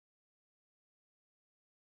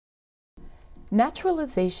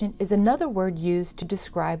Naturalization is another word used to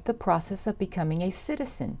describe the process of becoming a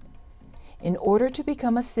citizen. In order to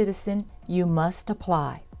become a citizen, you must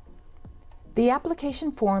apply. The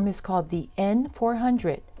application form is called the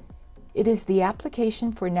N400. It is the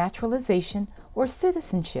application for naturalization or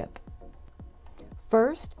citizenship.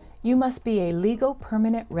 First, you must be a legal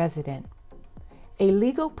permanent resident. A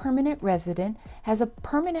legal permanent resident has a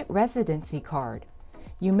permanent residency card.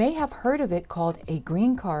 You may have heard of it called a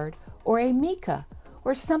green card or a MICA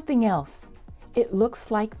or something else. It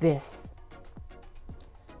looks like this.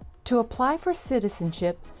 To apply for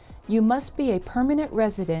citizenship, you must be a permanent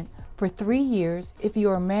resident for 3 years if you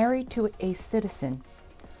are married to a citizen,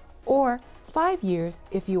 or 5 years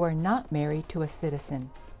if you are not married to a citizen.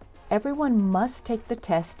 Everyone must take the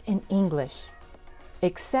test in English,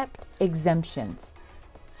 except exemptions,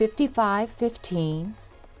 55-15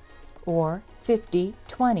 or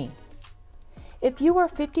 50-20. If you are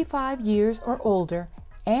 55 years or older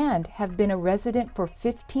and have been a resident for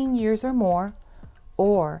 15 years or more,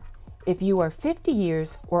 or if you are 50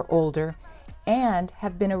 years or older and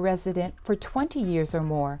have been a resident for 20 years or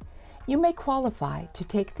more, you may qualify to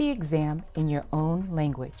take the exam in your own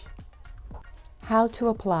language. How to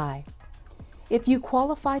apply. If you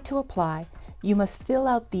qualify to apply, you must fill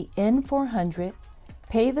out the N400,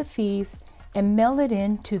 pay the fees, and mail it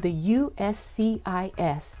in to the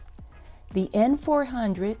USCIS. The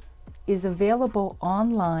N400 is available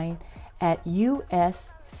online at uscis.gov.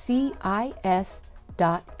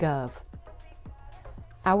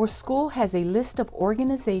 Our school has a list of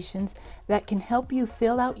organizations that can help you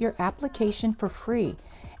fill out your application for free,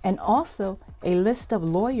 and also a list of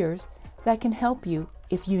lawyers that can help you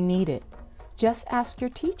if you need it. Just ask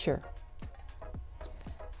your teacher.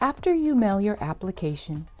 After you mail your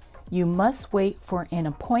application, you must wait for an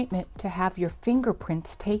appointment to have your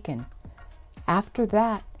fingerprints taken. After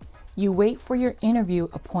that, you wait for your interview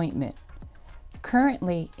appointment.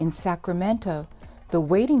 Currently in Sacramento, the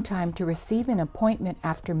waiting time to receive an appointment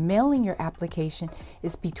after mailing your application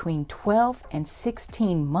is between 12 and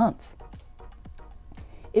 16 months.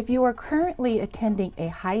 If you are currently attending a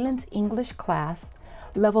Highlands English class,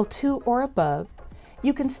 level 2 or above,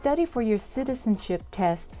 you can study for your citizenship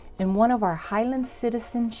test in one of our Highlands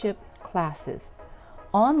citizenship classes,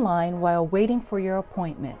 online while waiting for your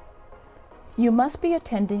appointment. You must be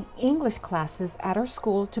attending English classes at our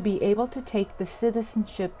school to be able to take the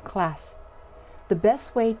citizenship class. The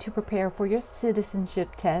best way to prepare for your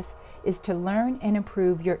citizenship test is to learn and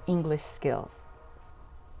improve your English skills.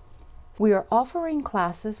 We are offering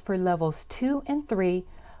classes for levels 2 and 3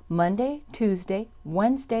 Monday, Tuesday,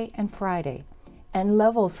 Wednesday, and Friday, and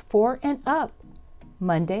levels 4 and up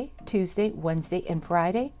Monday, Tuesday, Wednesday, and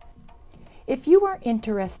Friday. If you are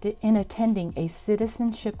interested in attending a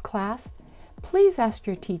citizenship class, please ask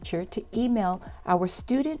your teacher to email our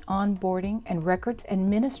Student Onboarding and Records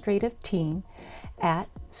Administrative team at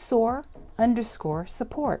SOAR_support.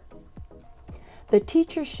 The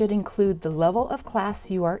teacher should include the level of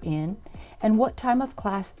class you are in and what time of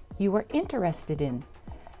class you are interested in.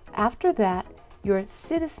 After that, your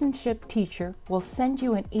citizenship teacher will send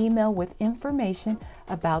you an email with information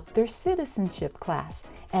about their citizenship class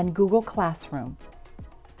and Google Classroom.